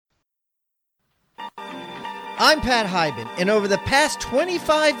I'm Pat Hiban, and over the past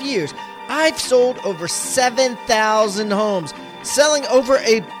 25 years, I've sold over 7,000 homes, selling over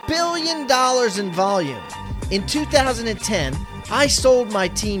 $1 billion in volume. In 2010, I sold my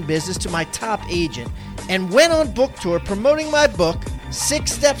team business to my top agent and went on book tour promoting my book,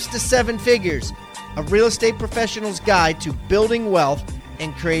 6 Steps to 7 Figures, a real estate professional's guide to building wealth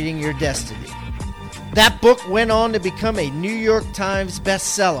and creating your destiny. That book went on to become a New York Times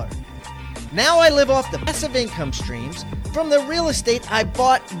bestseller. Now I live off the passive income streams from the real estate I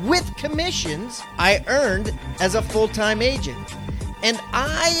bought with commissions I earned as a full-time agent. And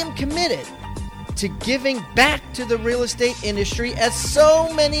I am committed to giving back to the real estate industry as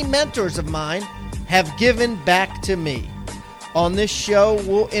so many mentors of mine have given back to me. On this show,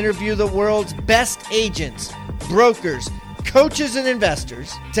 we'll interview the world's best agents, brokers, coaches, and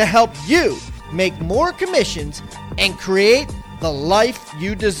investors to help you make more commissions and create the life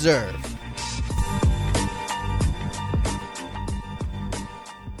you deserve.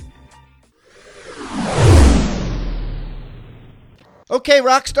 Okay,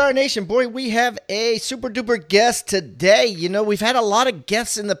 Rockstar Nation, boy, we have a super duper guest today. You know, we've had a lot of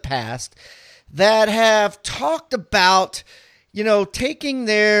guests in the past that have talked about, you know, taking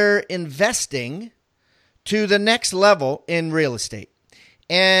their investing to the next level in real estate.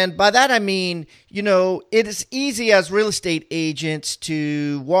 And by that, I mean, you know, it is easy as real estate agents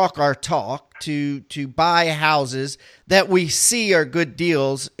to walk our talk, to buy houses that we see are good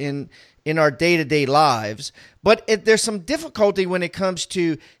deals in our day-to-day lives. But there's some difficulty when it comes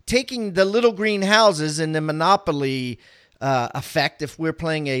to taking the little green houses in the Monopoly effect, if we're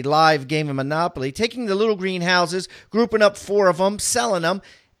playing a live game of Monopoly, taking the little green houses, grouping up 4 of them, selling them,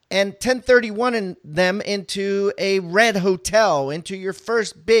 and 1031ing them into a red hotel, into your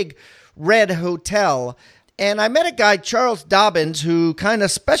first big red hotel. And I met a guy, Charles Dobbins, who kind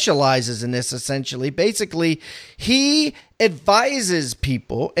of specializes in this essentially. Basically, he advises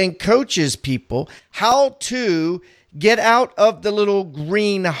people and coaches people how to get out of the little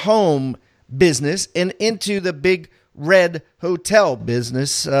green home business and into the big red hotel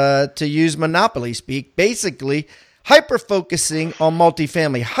business, to use Monopoly speak. Basically, hyper-focusing on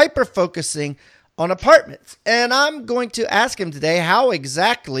multifamily, hyper-focusing on apartments. And I'm going to ask him today how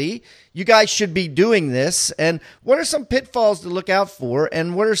exactly you guys should be doing this, and what are some pitfalls to look out for,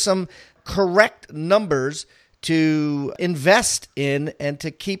 and what are some correct numbers to invest in and to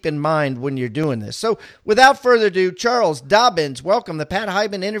keep in mind when you're doing this. So without further ado, Charles Dobbins, welcome to Pat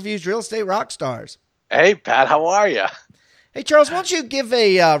Hiban Interviews Real Estate Rockstars. Hey, Pat, how are you? Hey, Charles, why don't you give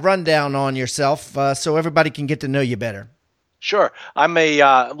a rundown on yourself so everybody can get to know you better? Sure. I'm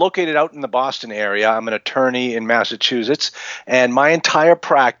located out in the Boston area. I'm an attorney in Massachusetts, and my entire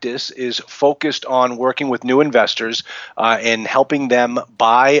practice is focused on working with new investors and helping them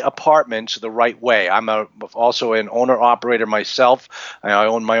buy apartments the right way. I'm also an owner-operator myself. I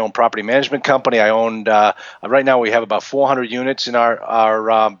own my own property management company. I owned right now we have about 400 units in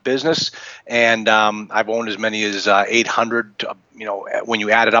our business, and I've owned as many as 800. When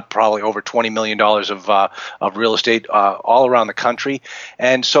you add it up, probably over $20 million of real estate all around the country.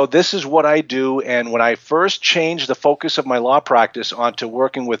 And so this is what I do. And when I first changed the focus of my law practice onto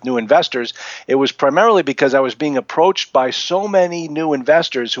working with new investors, it was primarily because I was being approached by so many new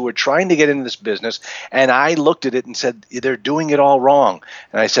investors who were trying to get into this business. And I looked at it and said, they're doing it all wrong.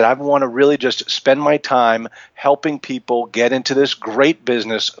 And I said, I want to really just spend my time helping people get into this great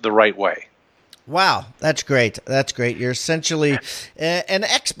business the right way. Wow, that's great. That's great. You're essentially an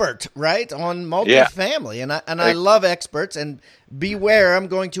expert, right, on multifamily. Yeah. And I love experts. And beware, I'm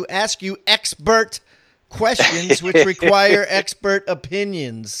going to ask you expert questions which require expert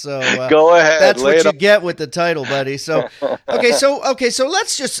opinions. So go ahead. That's what you get with the title, buddy. So so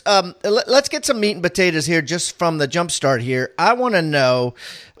let's just let's get some meat and potatoes here just from the jump start here. I want to know,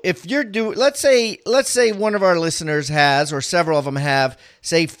 if you're let's say one of our listeners has, or several of them have,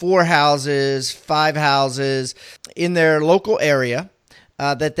 say 4 houses, 5 houses in their local area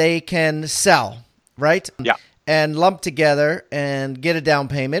that they can sell, right? Yeah. And lump together and get a down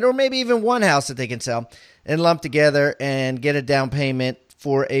payment, or maybe even one house that they can sell and lump together and get a down payment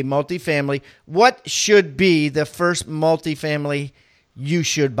for a multifamily. What should be the first multifamily you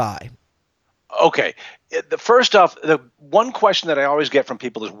should buy? Okay. First off, the one question that I always get from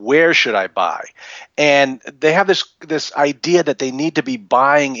people is, where should I buy? And they have this idea that they need to be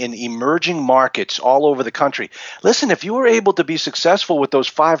buying in emerging markets all over the country. Listen, if you were able to be successful with those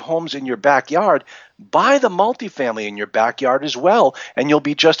 5 homes in your backyard, buy the multifamily in your backyard as well, and you'll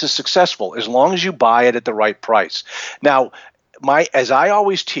be just as successful as long as you buy it at the right price. Now, as I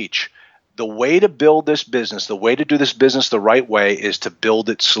always teach, the way to build this business, the way to do this business the right way is to build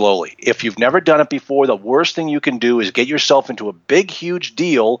it slowly. If you've never done it before, the worst thing you can do is get yourself into a big, huge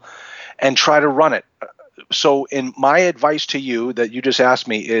deal and try to run it. So in my advice to you that you just asked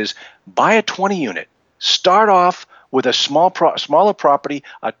me is buy a 20 unit. Start off with a smaller property,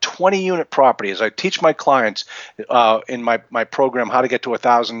 a 20-unit property. As I teach my clients in my program how to get to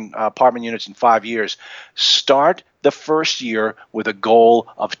 1,000 apartment units in 5 years, start the first year with a goal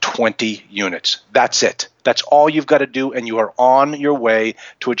of 20 units. That's it. That's all you've got to do, and you are on your way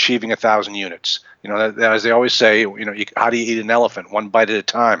to achieving 1,000 units. As they always say, how do you eat an elephant? One bite at a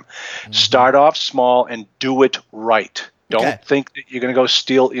time. Mm-hmm. Start off small and do it right. Don't think that you're going to go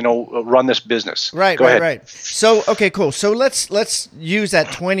steal, run this business. Right, right. So, okay, cool. So let's use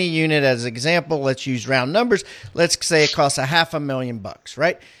that 20 unit as an example. Let's use round numbers. Let's say it costs $500,000,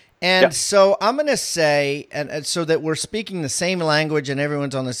 right? And so I'm going to say, and so that we're speaking the same language and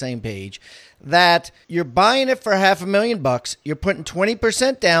everyone's on the same page, that you're buying it for $500,000. You're putting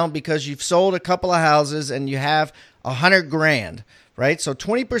 20% down because you've sold a couple of houses and you have $100,000, right? So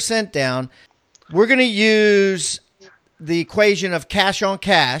 20% down. We're going to use the equation of cash on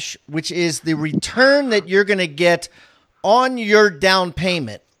cash, which is the return that you're going to get on your down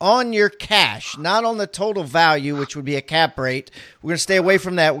payment, on your cash, not on the total value, which would be a cap rate. We're going to stay away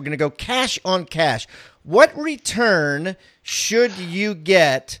from that. We're going to go cash on cash. What return should you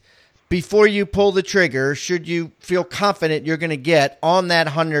get before you pull the trigger? Should you feel confident you're going to get on that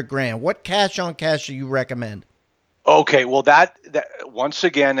 $100,000? What cash on cash do you recommend? Okay, well, that once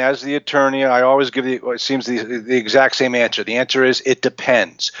again, as the attorney, I always give the exact same answer. The answer is it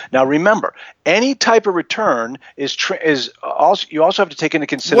depends. Now, remember, any type of return is also, you also have to take into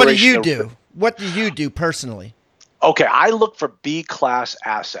consideration. What do you do personally? Okay, I look for B-class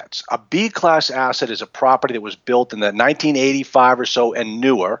assets. A B-class asset is a property that was built in the 1985 or so and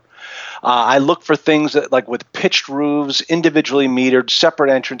newer. I look for things that, like with pitched roofs, individually metered,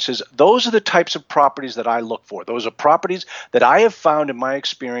 separate entrances. Those are the types of properties that I look for. Those are properties that I have found in my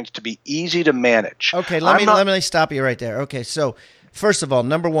experience to be easy to manage. Okay, let me stop you right there. Okay, so first of all,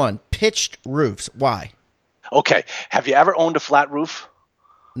 number one, pitched roofs. Why? Okay, have you ever owned a flat roof?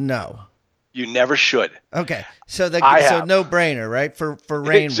 No. You never should. Okay, so no brainer, right? For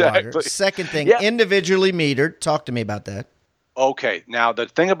rainwater. Exactly. Second thing, individually metered. Talk to me about that. Okay, now the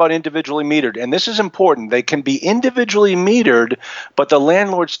thing about individually metered, and this is important, they can be individually metered, but the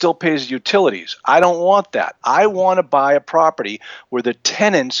landlord still pays utilities. I don't want that. I want to buy a property where the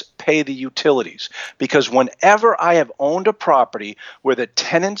tenants pay the utilities, because whenever I have owned a property where the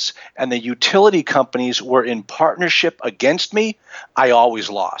tenants and the utility companies were in partnership against me, I always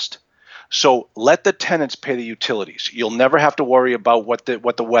lost. So let the tenants pay the utilities. You'll never have to worry about what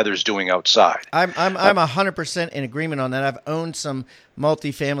the weather's doing outside. I'm 100% in agreement on that. I've owned some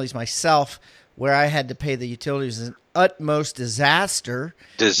multifamilies myself where I had to pay the utilities. An utmost disaster.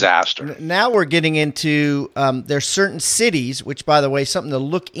 Now we're getting into there's certain cities, which, by the way, something to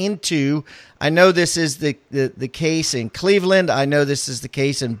look into. I know this is the case in Cleveland. I know this is the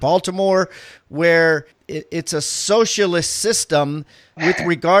case in Baltimore, where it's a socialist system with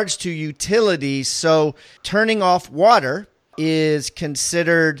regards to utilities. So turning off water is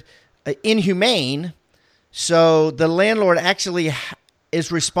considered inhumane. So the landlord actually is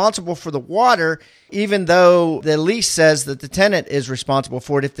responsible for the water, even though the lease says that the tenant is responsible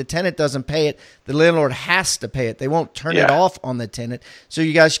for it. If the tenant doesn't pay it, the landlord has to pay it. They won't turn it off on the tenant. So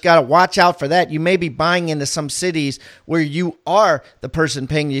you guys got to watch out for that. You may be buying into some cities where you are the person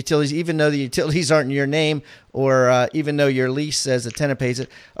paying the utilities, even though the utilities aren't in your name, or even though your lease says the tenant pays it.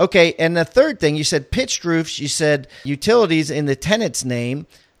 Okay, and the third thing, you said pitched roofs. You said utilities in the tenant's name.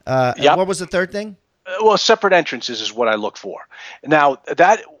 And what was the third thing? Well, separate entrances is what I look for. Now,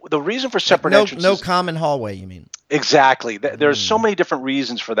 the reason for separate entrances... No common hallway, you mean? Exactly. There's so many different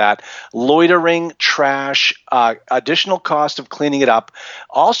reasons for that. Loitering, trash, additional cost of cleaning it up.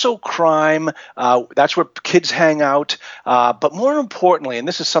 Also crime. That's where kids hang out. But more importantly, and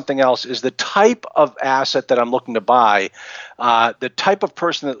this is something else, is the type of asset that I'm looking to buy. The type of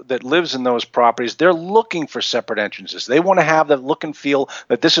person that lives in those properties, they're looking for separate entrances. They want to have the look and feel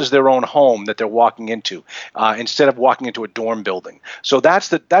that this is their own home that they're walking into, instead of walking into a dorm building. So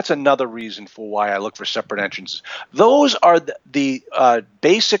that's another reason for why I look for separate entrances. Those are the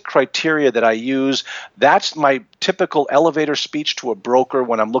basic criteria that I use. That's my typical elevator speech to a broker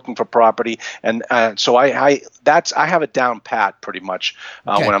when I'm looking for property, and so I have it down pat pretty much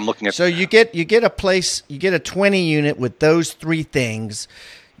when I'm looking at. So you get a place, you get a 20 unit with those three things.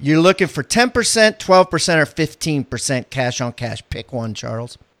 You're looking for 10%, 12%, or 15% cash on cash. Pick one,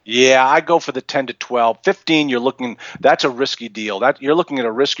 Charles. Yeah, I go for the 10 to 12. 15, that's a risky deal. You're looking at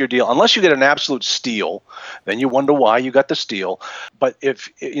a riskier deal. Unless you get an absolute steal, then you wonder why you got the steal. But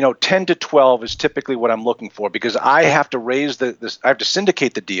 10 to 12 is typically what I'm looking for, because I have to I have to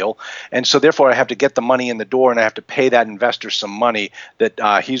syndicate the deal. And so therefore I have to get the money in the door, and I have to pay that investor some money that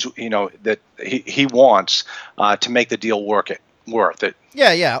he wants to make the deal worth it.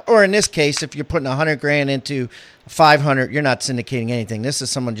 Yeah. Or in this case, if you're putting $100,000 into 500, you're not syndicating anything. This is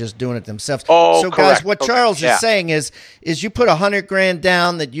someone just doing it themselves. Oh, so correct. Guys, what Charles is saying is you put $100,000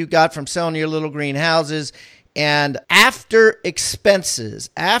 down that you got from selling your little green houses, and after expenses,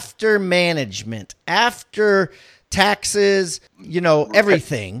 after management, after taxes,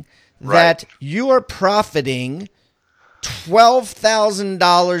 everything, that you are profiting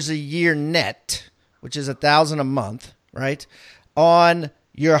 $12,000 a year net, which is $1,000 a month, right, on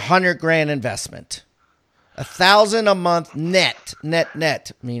your $100,000 investment. $1,000 a month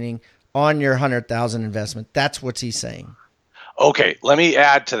net, meaning on your $100,000 investment. That's what he's saying. Okay, let me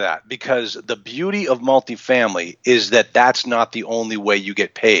add to that, because the beauty of multifamily is that that's not the only way you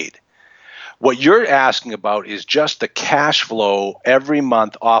get paid. What you're asking about is just the cash flow every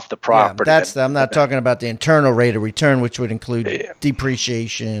month off the property. Yeah, I'm not talking about the internal rate of return, which would include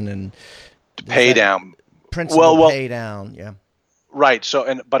depreciation and pay down. Principal pay down, yeah. Right.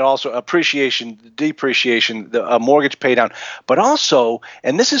 So, but also appreciation, depreciation, the mortgage pay down, but also,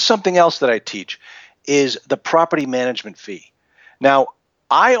 and this is something else that I teach, is the property management fee. Now,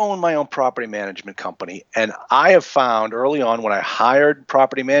 I own my own property management company, and I have found early on when I hired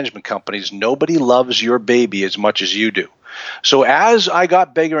property management companies, nobody loves your baby as much as you do. So as I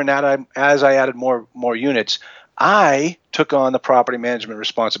got bigger and as I added more units, I took on the property management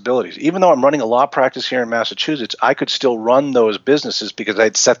responsibilities. Even though I'm running a law practice here in Massachusetts, I could still run those businesses because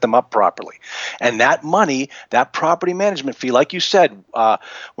I'd set them up properly. And that money, that property management fee, like you said,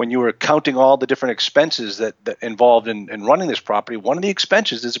 when you were counting all the different expenses that involved in running this property, one of the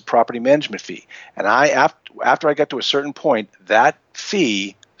expenses is a property management fee. And after I got to a certain point, that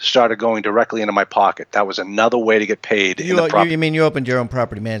fee started going directly into my pocket. That was another way to get paid. You mean you opened your own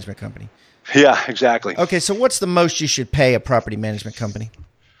property management company? Yeah, exactly. Okay, so what's the most you should pay a property management company?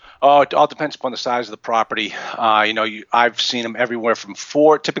 Oh, it all depends upon the size of the property. I've seen them everywhere from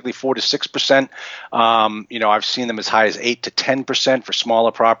typically 4 to 6%. I've seen them as high as 8 to 10% for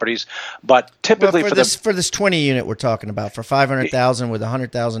smaller properties. But typically for this 20 unit we're talking about, for $500,000 with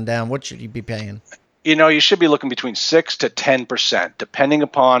 $100,000 down, what should you be paying? You should be looking between 6 to 10%, depending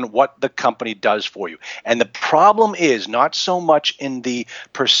upon what the company does for you. And the problem is not so much in the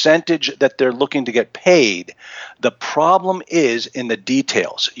percentage that they're looking to get paid. The problem is in the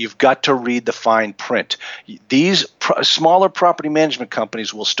details. You've got to read the fine print. These smaller property management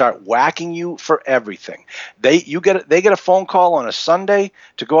companies will start whacking you for everything. They get a phone call on a Sunday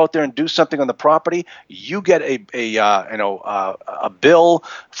to go out there and do something on the property. You get a bill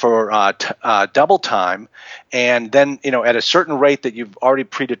for double time, and then at a certain rate that you've already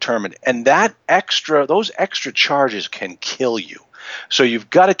predetermined, and those extra charges can kill you. So you've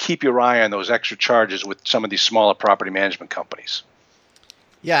got to keep your eye on those extra charges with some of these smaller property management companies.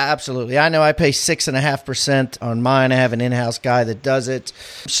 Yeah, absolutely. I know I pay 6.5% on mine. I have an in-house guy that does it.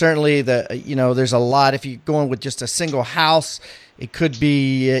 Certainly, there's a lot. If you're going with just a single house, it could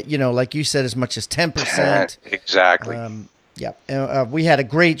be, like you said, as much as 10%. Exactly. We had a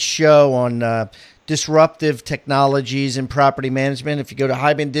great show on disruptive technologies in property management. If you go to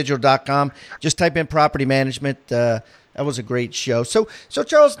highbanddigital.com, just type in property management. That was a great show. So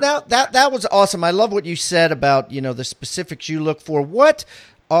Charles, now that was awesome. I love what you said about, the specifics you look for. What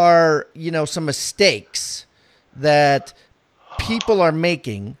are, some mistakes that people are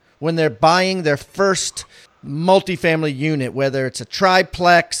making when they're buying their first multifamily unit, whether it's a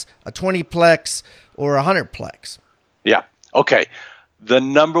triplex, a 20plex, or a 100plex? Yeah. Okay. The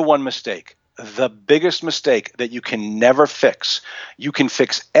number one mistake, the biggest mistake that you can never fix. You can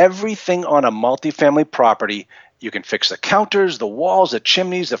fix everything on a multifamily property. You can fix the counters, the walls, the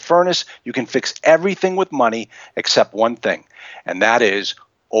chimneys, the furnace. You can fix everything with money except one thing, and that is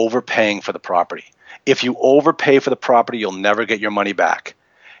overpaying for the property. If you overpay for the property, you'll never get your money back.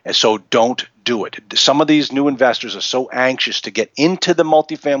 And so don't do it. Some of these new investors are so anxious to get into the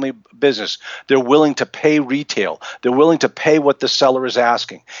multifamily business, they're willing to pay retail. They're willing to pay what the seller is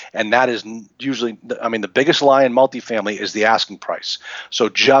asking. And that is usually, the biggest lie in multifamily is the asking price. So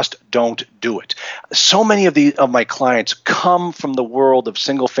just don't do it. So many of my clients come from the world of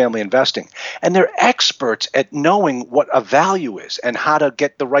single family investing, and they're experts at knowing what a value is and how to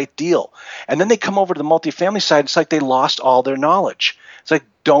get the right deal. And then they come over to the multifamily side. It's like they lost all their knowledge. It's like,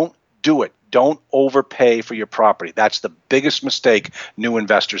 don't do it. Don't overpay for your property. That's the biggest mistake new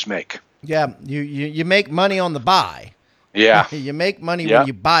investors make. Yeah, you make money on the buy. Yeah. You make money when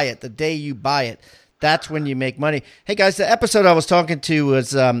you buy it, the day you buy it. That's when you make money. Hey, guys, the episode I was talking to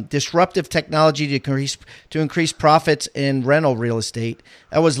was disruptive technology to increase profits in rental real estate.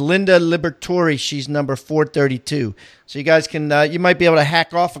 That was Linda Liberatore. She's number 432. So you guys can you might be able to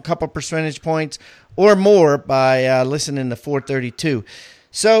hack off a couple percentage points or more by listening to 432.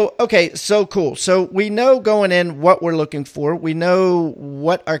 So, okay, so cool. So we know going in what we're looking for. We know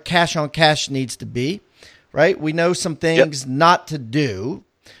what our cash on cash needs to be, right? We know some things not to do,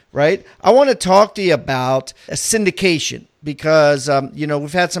 right? I want to talk to you about a syndication because,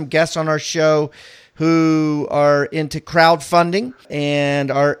 we've had some guests on our show who are into crowdfunding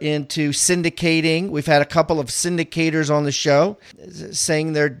and are into syndicating. We've had a couple of syndicators on the show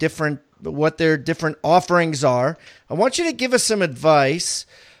saying what their different offerings are. I want you to give us some advice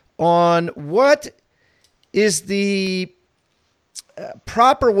on what is the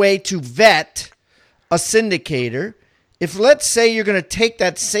proper way to vet a syndicator. If let's say you're going to take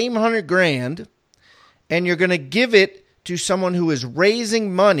that same $100,000 and you're going to give it to someone who is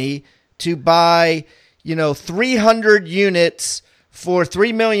raising money to buy, 300 units for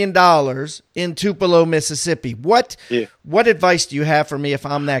 $3 million in Tupelo, Mississippi. What advice do you have for me if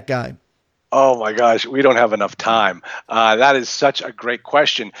I'm that guy? Oh my gosh, we don't have enough time. That is such a great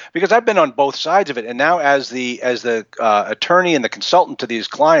question because I've been on both sides of it, and now as the attorney and the consultant to these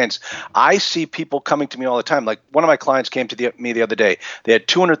clients, I see people coming to me all the time. Like one of my clients came to me the other day. They had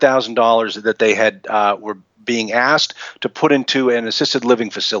 $200,000 that they had were being asked to put into an assisted living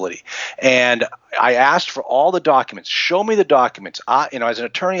facility. And I asked for all the documents. Show me the documents. As an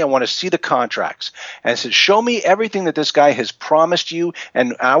attorney, I want to see the contracts. And I said, show me everything that this guy has promised you,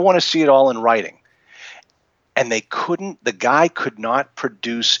 and I want to see it all in writing. And the guy could not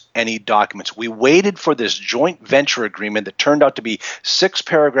produce any documents. We waited for this joint venture agreement that turned out to be 6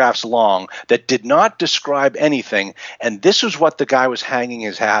 paragraphs long that did not describe anything. And this was what the guy was hanging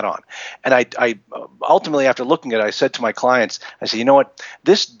his hat on. And I ultimately, after looking at it, I said to my clients, I said, you know what?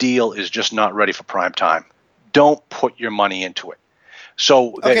 This deal is just not ready for prime time. Don't put your money into it.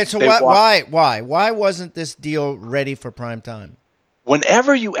 So why wasn't this deal ready for prime time?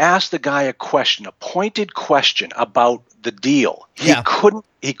 Whenever you ask the guy a pointed question about the deal, he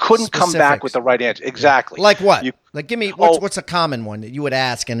couldn't come back with the right answer. Exactly. Like what? Give me what's a common one that you would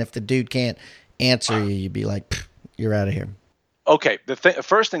ask, and if the dude can't answer you, you'd be like, "You're out of here." Okay. The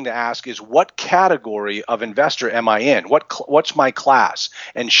first thing to ask is, what category of investor am I in? What's my class?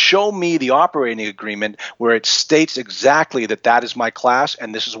 And show me the operating agreement where it states exactly that is my class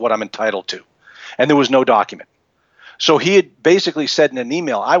and this is what I'm entitled to. And there was no document. So he had basically said in an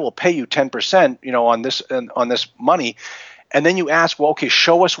email, I will pay you 10%, on this money. And then you ask, well, okay,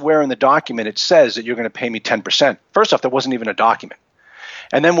 show us where in the document it says that you're going to pay me 10%. First off, there wasn't even a document.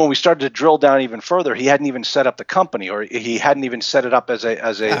 And then when we started to drill down even further, he hadn't even set up the company, or he hadn't even set it up as an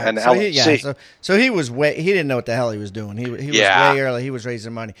LLC. So he didn't know what the hell he was doing. He was way early. He was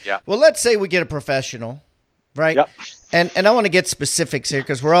raising money. Yeah. Well, let's say we get a professional, right? Yep. And I want to get specifics here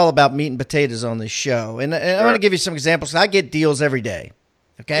because we're all about meat and potatoes on this show. And I want to give you some examples. I get deals every day.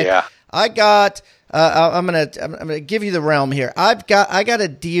 Okay. Yeah. I got. I'm gonna give you the realm here. I got a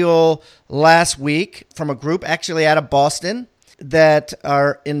deal last week from a group actually out of Boston that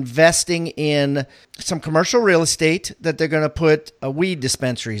are investing in some commercial real estate that they're going to put weed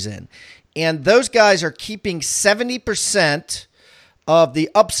dispensaries in, and those guys are keeping 70% of the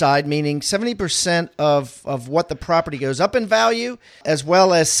upside, meaning 70% of what the property goes up in value, as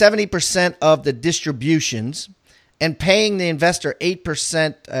well as 70% of the distributions, and paying the investor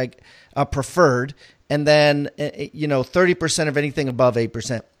 8% preferred, and then 30% of anything above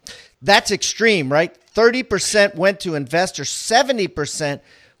 8%. That's extreme, right? 30% went to investors, 70%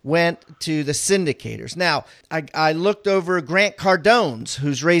 went to the syndicators. Now, I looked over Grant Cardone's,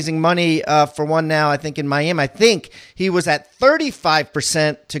 who's raising money for one now, I think in Miami. I think he was at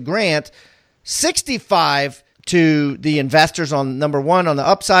 35% to Grant, 65% to the investors on number one, on the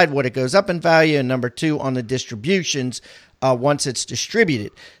upside, what it goes up in value, and number two, on the distributions once it's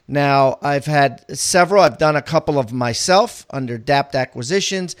distributed. Now, I've had several. I've done a couple of myself under DAPT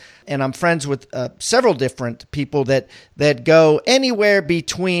Acquisitions, and I'm friends with several different people that go anywhere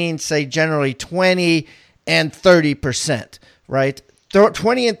between, say, generally 20 and 30%, right?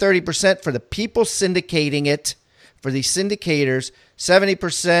 20 and 30% for the people syndicating it, for the syndicators,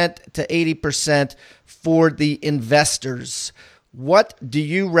 70% to 80% for the investors. What do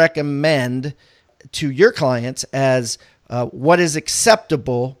you recommend to your clients as what is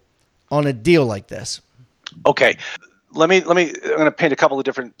acceptable on a deal like this? Okay. I'm going to paint a couple of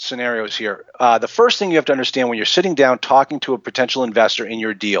different scenarios here. The first thing you have to understand when you're sitting down talking to a potential investor in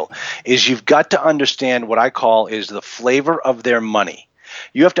your deal is you've got to understand what I call is the flavor of their money.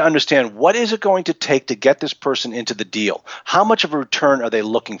 You have to understand, what is it going to take to get this person into the deal? How much of a return are they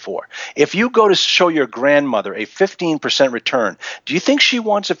looking for? If you go to show your grandmother a 15% return, do you think she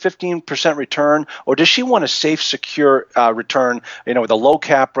wants a 15% return, or does she want a safe, secure return, with a low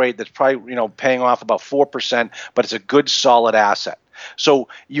cap rate that's probably, paying off about 4%, but it's a good, solid asset? So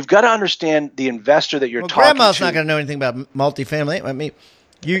you've got to understand the investor that you're talking to. Grandma's not going to know anything about multifamily. I mean,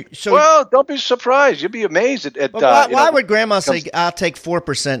 well, don't be surprised. You'll be amazed at why would Grandma say, I'll take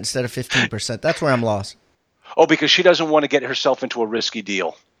 4% instead of 15%? That's where I'm lost. Oh, because she doesn't want to get herself into a risky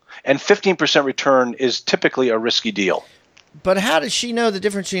deal. And 15% return is typically a risky deal. But how does she know the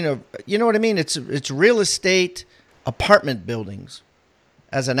difference? You know what I mean? It's real estate, apartment buildings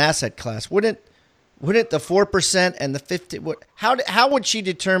as an asset class. Wouldn't the 4% and the 50? How would she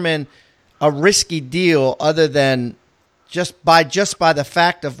determine a risky deal other than just by the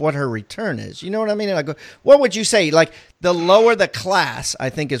fact of what her return is? You know what I mean? Like, what would you say? Like, the lower the class, I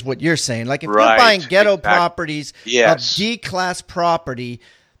think is what you're saying. Like, if you're buying ghetto properties, a D-class property,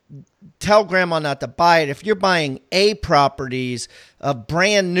 tell Grandma not to buy it. If you're buying A properties, a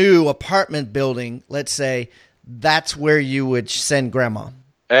brand new apartment building, let's say, that's where you would send Grandma.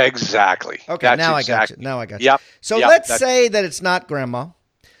 Exactly. Okay, now I got you. Yep. So let's say that it's not Grandma.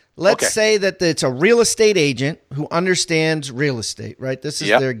 Let's say that it's a real estate agent who understands real estate, right? This is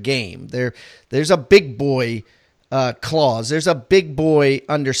their game. There's a big boy clause. There's a big boy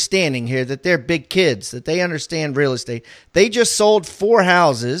understanding here that they're big kids, that they understand real estate. They just sold 4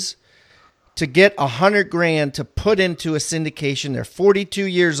 houses to get $100,000 to put into a syndication. They're 42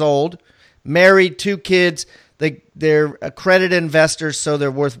 years old, married, 2 kids. They're accredited investors, so they're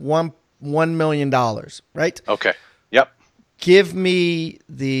worth $1 million, right? Okay. Yep. Give me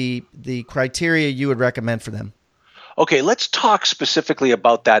the criteria you would recommend for them. Okay, let's talk specifically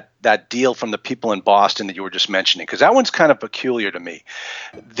about that deal from the people in Boston that you were just mentioning, because that one's kind of peculiar to me.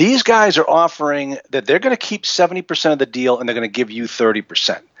 These guys are offering that they're going to keep 70% of the deal and they're going to give you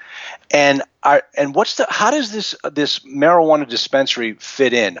 30%. And how does this marijuana dispensary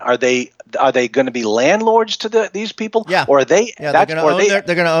fit in? Are they going to be landlords to these people? Yeah. Or are they? Yeah, they're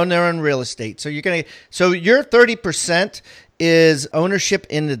going to own their own real estate. So your 30% is ownership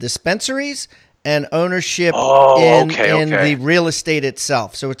in the dispensaries and ownership in the real estate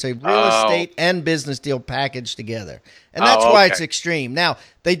itself. So it's a real estate and business deal packaged together. And that's why it's extreme. Now,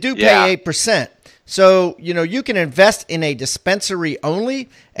 they do pay 8%. So, you can invest in a dispensary only,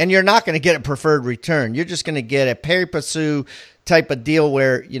 and you're not going to get a preferred return. You're just going to get a pari passu type of deal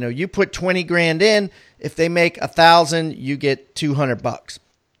where, you put $20,000 in. If they make $1,000, you get $200.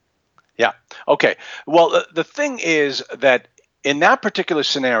 Yeah. Okay. Well, the thing is that in that particular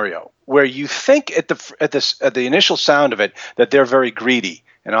scenario, where you think at the initial sound of it that they're very greedy,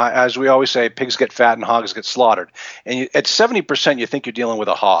 and as we always say, pigs get fat and hogs get slaughtered, and at 70%, you think you're dealing with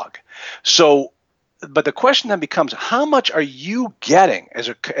a hog. So, but the question then becomes, how much are you getting as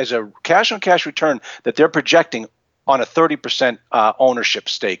a cash on cash return that they're projecting on a 30% ownership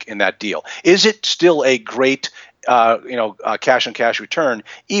stake in that deal? Is it still a great cash on cash return,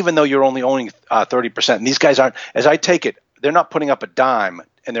 even though you're only owning 30%? And these guys aren't, as I take it, they're not putting up a dime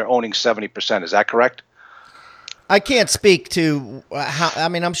and they're owning 70%. Is that correct? I can't speak to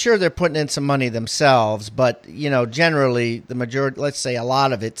I'm sure they're putting in some money themselves, but, generally the majority, let's say a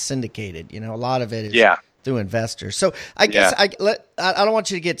lot of it's syndicated, a lot of it is through investors. So I guess I don't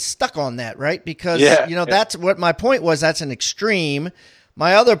want you to get stuck on that, right? Because, that's what my point was. That's an extreme.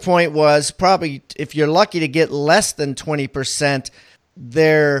 My other point was probably if you're lucky to get less than 20%,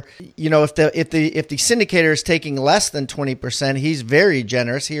 there, if the syndicator is taking less than 20%, he's very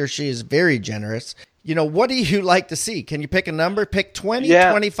generous. He or she is very generous. What do you like to see? Can you pick a number? Pick 20,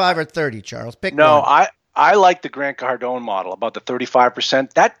 25, or 30, Charles. Pick one. I like the Grant Cardone model about the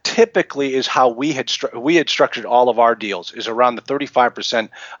 35%. That typically is how we had structured all of our deals, is around the 35%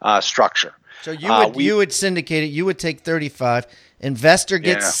 structure. So you would syndicate it. You would take 35. Investor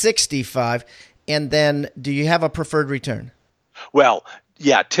gets 65. And then do you have a preferred return? Well,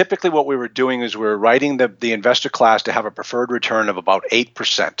 yeah, typically what we were doing is we were writing the investor class to have a preferred return of about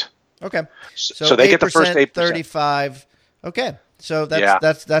 8%. Okay. So they get the first 8%. 35. Okay. So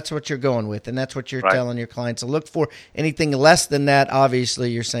that's what you're going with, and that's what you're telling your clients to look for. Anything less than that,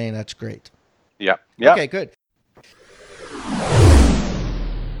 obviously, you're saying that's great. Yeah. Yeah. Okay, good.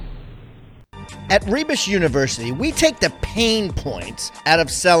 At Rebus University, we take the pain points out of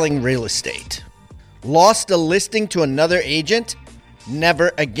selling real estate. Lost a listing to another agent?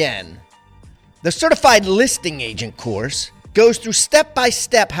 Never again. The Certified Listing Agent course goes through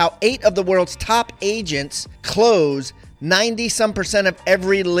step-by-step how 8 of the world's top agents close 90-some% of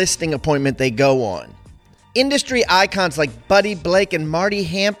every listing appointment they go on. Industry icons like Buddy Blake and Marty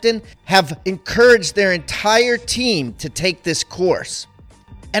Hampton have encouraged their entire team to take this course.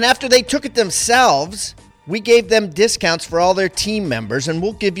 And after they took it themselves, we gave them discounts for all their team members, and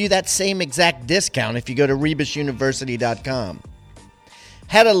we'll give you that same exact discount if you go to rebusuniversity.com.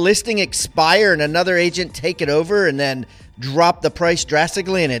 Had a listing expire and another agent take it over and then drop the price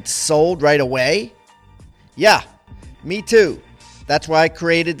drastically and it's sold right away? Yeah, me too. That's why I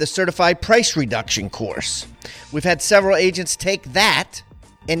created the Certified Price Reduction course. We've had several agents take that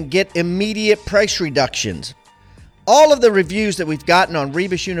and get immediate price reductions. All of the reviews that we've gotten on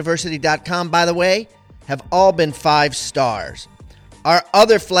rebusuniversity.com, by the way, have all been 5 stars. Our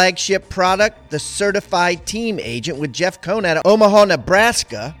other flagship product, the Certified Team Agent with Jeff Cohn out of Omaha,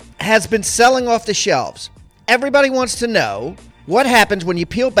 Nebraska, has been selling off the shelves. Everybody wants to know what happens when you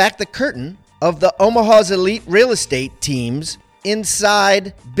peel back the curtain of the Omaha's elite real estate team's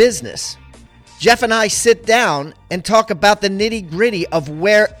inside business. Jeff and I sit down and talk about the nitty-gritty of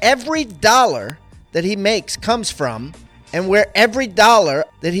where every dollar that he makes comes from and where every dollar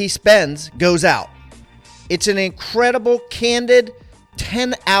that he spends goes out. It's an incredible, candid,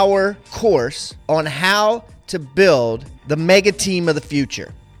 10-hour course on how to build the mega team of the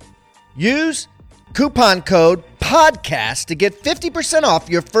future. Use coupon code PODCAST to get 50% off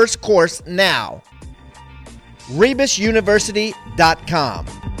your first course now. rebusuniversity.com.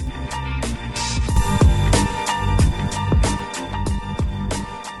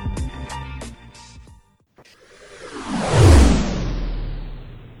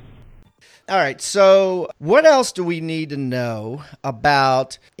 All right, so what else do we need to know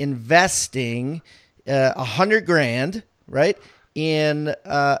about investing $100,000, right, in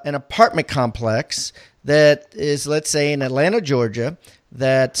an apartment complex that is, let's say, in Atlanta, Georgia,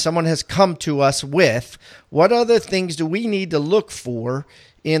 that someone has come to us with? What other things do we need to look for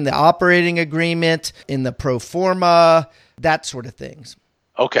in the operating agreement, in the pro forma, that sort of things?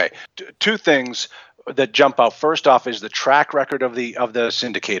 Okay, 2 things that jump out. First off is the track record of the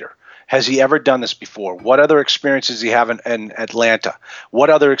syndicator. Has he ever done this before? What other experience does he have in Atlanta? What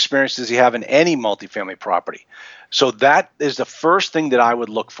other experience does he have in any multifamily property? So that is the first thing that I would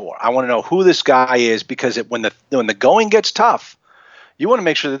look for. I want to know who this guy is, because when the going gets tough, you want to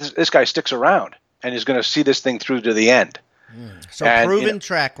make sure that this guy sticks around and is going to see this thing through to the end. So proven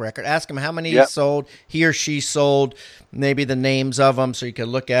track record. Ask him how many he sold, he or she sold, maybe the names of them so you can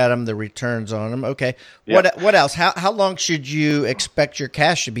look at them, the returns on them. Okay. Yep. What else? How long should you expect your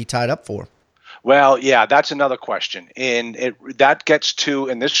cash to be tied up for? Well, yeah, that's another question. And that gets to,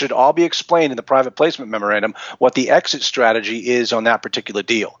 and this should all be explained in the private placement memorandum, what the exit strategy is on that particular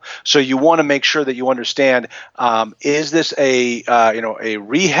deal. So you want to make sure that you understand, is this a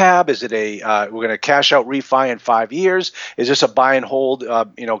rehab? Is it we're going to cash out refi in 5 years? Is this a buy and hold,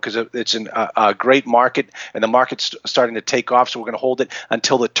 because it's a great market and the market's starting to take off, so we're going to hold it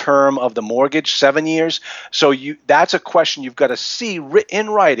until the term of the mortgage, 7 years. So that's a question you've got to see in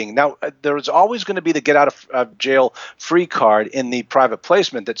writing. Now, there's always going to be the get out of jail free card in the private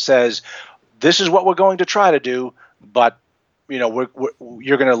placement that says, this is what we're going to try to do, but you're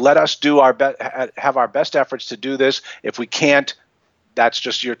going to let us do have our best efforts to do this. If we can't, that's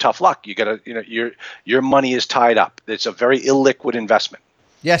just your tough luck. You got to, your money is tied up. It's a very illiquid investment.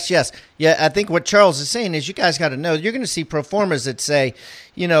 Yes. Yeah, I think what Charles is saying is you guys got to know, you're going to see pro formas that say,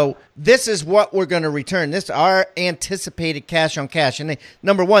 this is what we're going to return. This is our anticipated cash on cash. And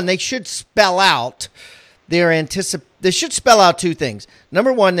number one, they should spell out they should spell out 2 things.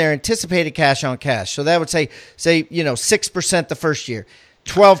 Number one, their anticipated cash on cash. So that would say 6% the first year,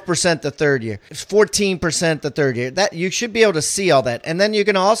 12% the third year, 14% the third year. That you should be able to see all that. And then you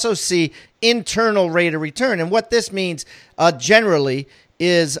can also see internal rate of return. And what this means generally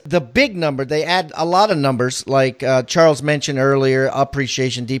is the big number. They add a lot of numbers, like Charles mentioned earlier,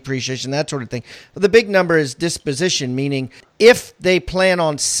 appreciation, depreciation, that sort of thing. But the big number is disposition, meaning if they plan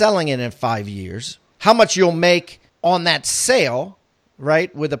on selling it in 5 years, how much you'll make on that sale,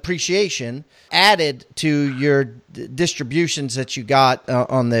 right, with appreciation added to your distributions that you got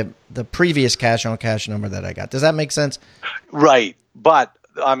on the previous cash on cash number that I got. Does that make sense? Right. But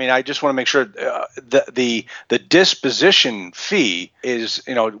I just want to make sure the disposition fee is,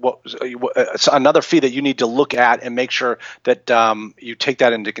 another fee that you need to look at and make sure that you take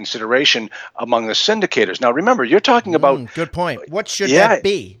that into consideration among the syndicators. Now, remember, you're talking about good point. What should that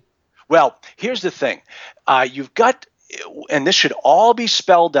be? Well, here's the thing. You've got and this should all be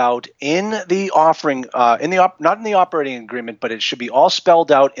spelled out in the offering, not in the operating agreement, but it should be all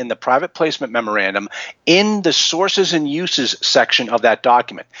spelled out in the private placement memorandum in the sources and uses section of that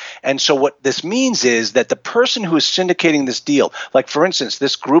document. And so what this means is that the person who is syndicating this deal, like for instance,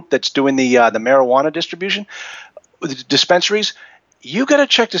 this group that's doing the marijuana distribution, the dispensaries, you got to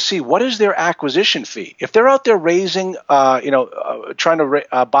check to see what is their acquisition fee. If they're out there raising, trying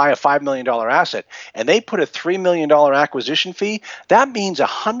to buy a $5 million asset, and they put a $3 million acquisition fee, that means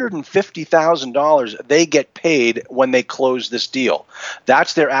 $150,000 they get paid when they close this deal.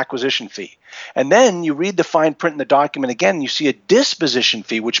 That's their acquisition fee. And then you read the fine print in the document again, and you see a disposition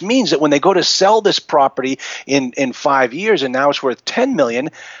fee, which means that when they go to sell this property in 5 years and now it's worth $10 million,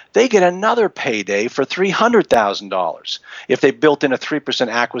 they get another payday for $300,000 if they built in a 3%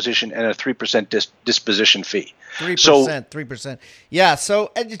 acquisition and a 3% disposition fee. 3%. Yeah.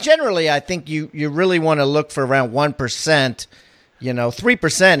 So generally, I think you really want to look for around 1%.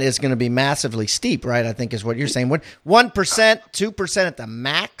 3% is going to be massively steep, right? I think is what you're saying. 1%, 2% at the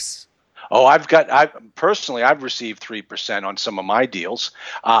max. Oh, I've received 3% on some of my deals.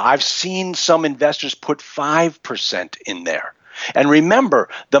 I've seen some investors put 5% in there. And remember,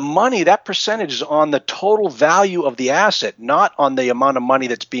 the money, that percentage is on the total value of the asset, not on the amount of money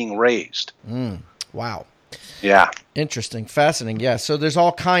that's being raised. Wow. Yeah. Interesting. Fascinating. Yeah. So there's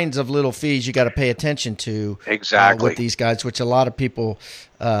all kinds of little fees you got to pay attention to exactly with these guys, which a lot of people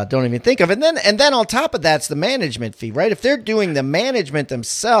don't even think of. And then on top of that's the management fee, right? If they're doing the management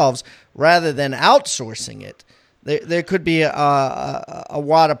themselves rather than outsourcing it, there could be a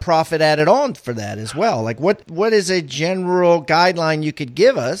wad of profit added on for that as well. Like what is a general guideline you could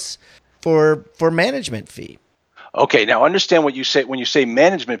give us for management fee? Okay, now understand what you say when you say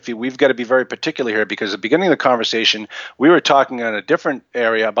management fee. We've got to be very particular here because at the beginning of the conversation, we were talking on a different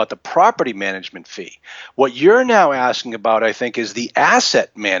area about the property management fee. What you're now asking about, I think, is the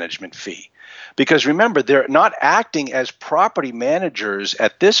asset management fee. Because remember, they're not acting as property managers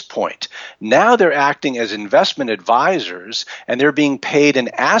at this point. Now they're acting as investment advisors, and they're being paid an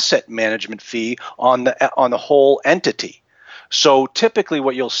asset management fee on the whole entity. So typically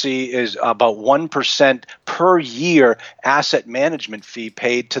what you'll see is about 1% per year asset management fee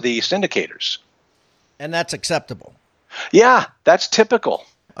paid to the syndicators. And that's acceptable. Yeah, that's typical.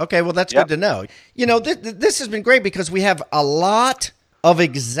 Okay, well, that's good to know. This has been great because we have a lot of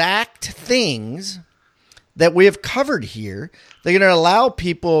exact things that we have covered here. They're going to allow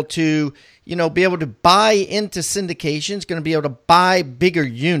people to, be able to buy into syndications, going to be able to buy bigger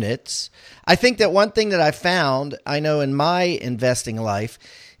units. I think that one thing that I found, I know in my investing life,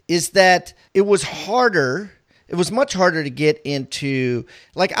 is that it was much harder to get into,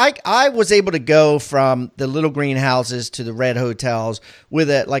 like I was able to go from the little greenhouses to the red hotels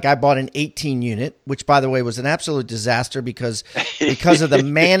with I bought an 18 unit, which by the way was an absolute disaster because of the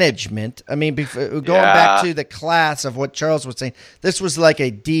management. I mean, going back to the class of what Charles was saying, this was like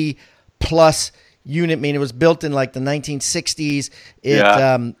a D plus unit. I mean, it was built in like the 1960s.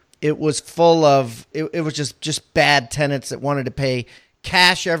 It was full of, it was just bad tenants that wanted to pay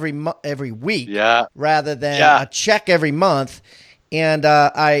cash every week rather than a check every month. And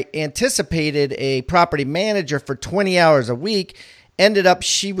I anticipated a property manager for 20 hours a week. Ended up,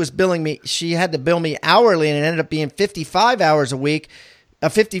 she had to bill me hourly, and it ended up being 55 hours a week.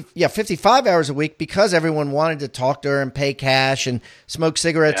 55 hours a week because everyone wanted to talk to her and pay cash and smoke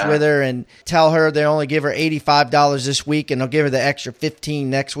cigarettes with her and tell her they only give her $85 this week and they'll give her the extra $15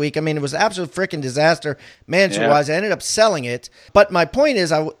 next week. I mean, it was an absolute freaking disaster management-wise. I ended up selling it. But my point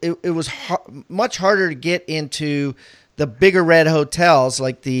is it was much harder to get into the bigger red hotels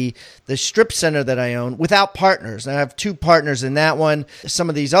like the strip center that I own without partners. And I have 2 partners in that one. Some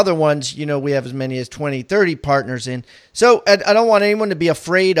of these other ones, we have as many as 20, 30 partners in. So I don't want anyone to be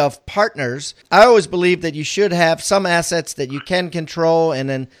afraid of partners. I always believe that you should have some assets that you can control and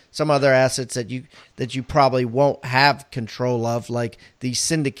then some other assets that you probably won't have control of, like these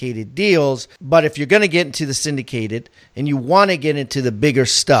syndicated deals. But if you're going to get into the syndicated and you want to get into the bigger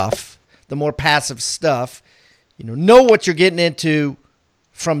stuff, the more passive stuff, know what you're getting into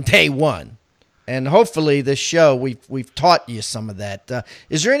from day one. And hopefully this show, we've taught you some of that.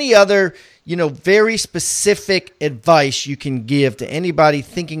 Is there any other, very specific advice you can give to anybody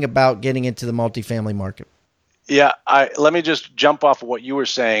thinking about getting into the multifamily market? Yeah, let me just jump off of what you were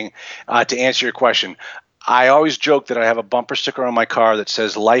saying to answer your question. I always joke that I have a bumper sticker on my car that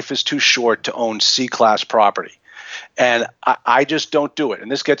says, "Life is too short to own C-class property." And I just don't do it.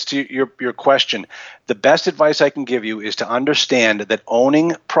 And this gets to your question. The best advice I can give you is to understand that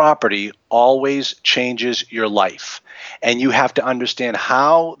owning property always changes your life. And you have to understand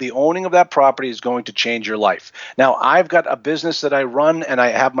how the owning of that property is going to change your life. Now, I've got a business that I run and I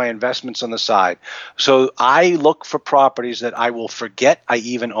have my investments on the side. So I look for properties that I will forget I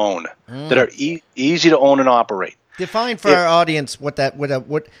even own, that are easy to own and operate. Define for our audience what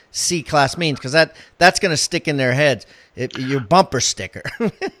C class means, because that's going to stick in their heads. Your bumper sticker.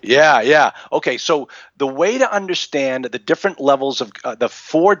 Yeah. Okay, so the way to understand the different levels of the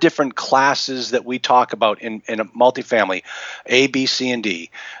 4 different classes that we talk about in a multifamily, A, B, C, and D,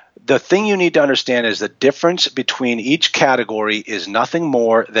 the thing you need to understand is the difference between each category is nothing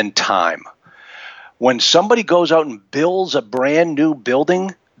more than time. When somebody goes out and builds a brand new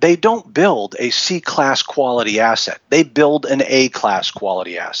building, they don't build a C-class quality asset. They build an A-class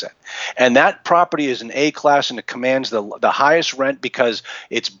quality asset. And that property is an A-class, and it commands the highest rent because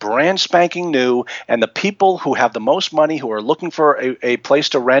it's brand spanking new, and the people who have the most money, who are looking for a place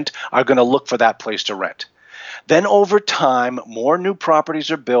to rent, are going to look for that place to rent. Then over time, more new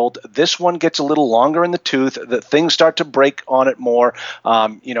properties are built. This one gets a little longer in the tooth. The things start to break on it more.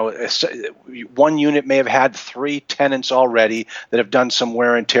 One unit may have had 3 tenants already that have done some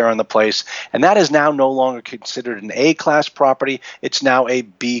wear and tear on the place. And that is now no longer considered an A-class property. It's now a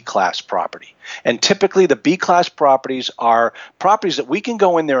B-class property. And typically the B-class properties are properties that we can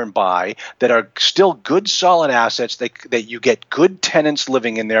go in there and buy that are still good, solid assets, that you get good tenants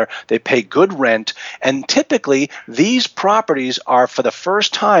living in there. They pay good rent. And typically these properties are for the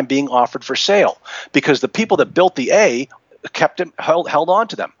first time being offered for sale because the people that built the A kept them, held on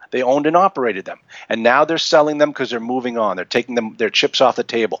to them. They owned and operated them. And now they're selling them because they're moving on. They're taking their chips off the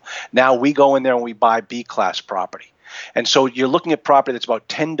table. Now we go in there and we buy B-class property. And so you're looking at property that's about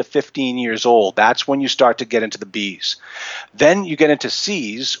 10 to 15 years old. That's when you start to get into the Bs. Then you get into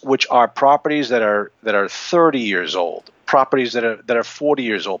Cs, which are properties that are 30 years old, properties that are 40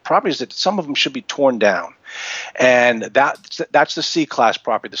 years old, properties that some of them should be torn down. And that's the C-class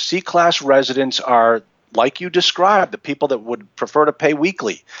property. The C-class residents are, like you described, the people that would prefer to pay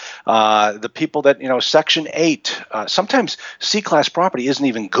weekly, the people that, Section 8. Sometimes C-class property isn't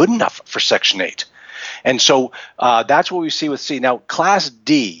even good enough for Section 8. And so that's what we see with C. Now, Class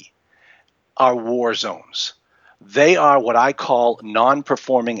D are war zones. They are what I call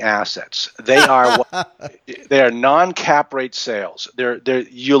non-performing assets. They are non-cap rate sales.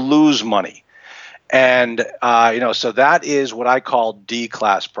 You lose money. And so that is what I call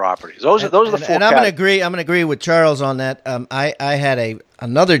D-class properties. Those are the 4. And I'm going to agree with Charles on that. I had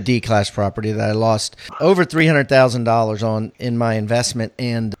another D-class property that I lost over $300,000 on in my investment,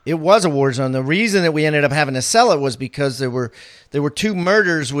 and it was a war zone. The reason that we ended up having to sell it was because there were 2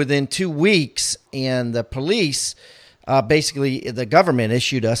 murders within 2 weeks, and the police, basically the government,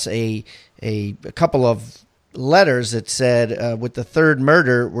 issued us a couple of letters that said with the 3rd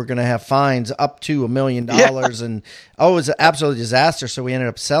murder we're going to have fines up to $1 million. And it was an absolute disaster, so we ended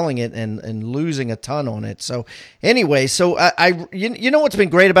up selling it and losing a ton on it. So anyway, so you know what's been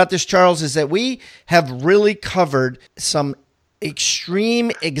great about this, Charles, is that we have really covered some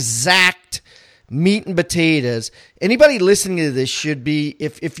extreme exact meat and potatoes. Anybody listening to this should be,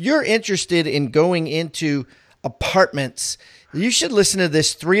 if you're interested in going into apartments, you should listen to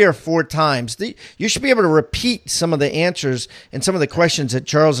this 3 or 4 times. You should be able to repeat some of the answers and some of the questions that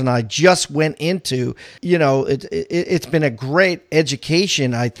Charles and I just went into. It's been a great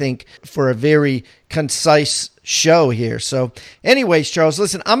education, I think, for a very concise show here. So anyways, Charles,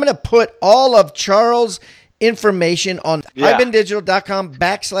 listen, I'm going to put all of Charles' information on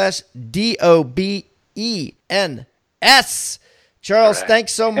hibandigital.com/DOBENS. Charles,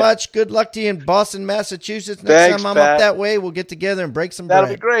 thanks so much. Good luck to you in Boston, Massachusetts. Next time I'm up that way, we'll get together and break some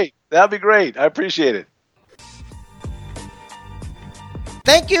bread. That'll be great. I appreciate it.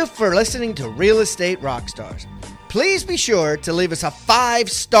 Thank you for listening to Real Estate Rockstars. Please be sure to leave us a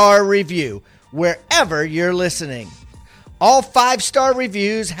 5-star review wherever you're listening. All 5-star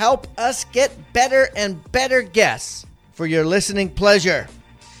reviews help us get better and better guests for your listening pleasure.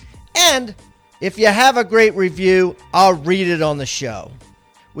 And if you have a great review, I'll read it on the show.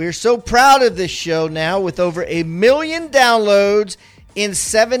 We are so proud of this show now with over 1 million downloads in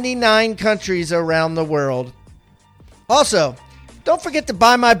 79 countries around the world. Also, don't forget to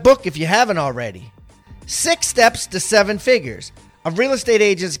buy my book if you haven't already. 6 Steps to 7 Figures, a real estate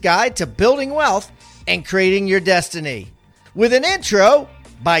agent's guide to building wealth and creating your destiny. With an intro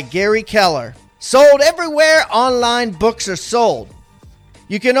by Gary Keller. Sold everywhere online books are sold.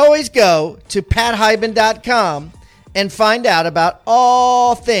 You can always go to pathiban.com and find out about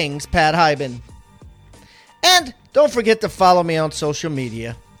all things Pat Hiban. And Don't forget to follow me on social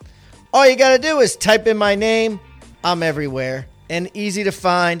media. All you got to do is type in my name. I'm everywhere and easy to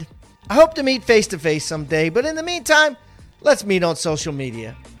find. I hope to meet face-to-face someday, but in the meantime, let's meet on social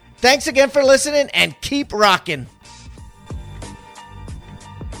media. Thanks again for listening, and keep rocking.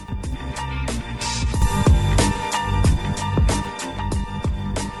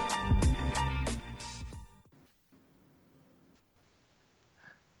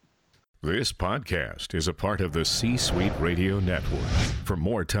 This podcast is a part of the C-Suite Radio Network. For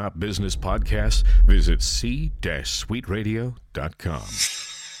more top business podcasts, visit c-suiteradio.com.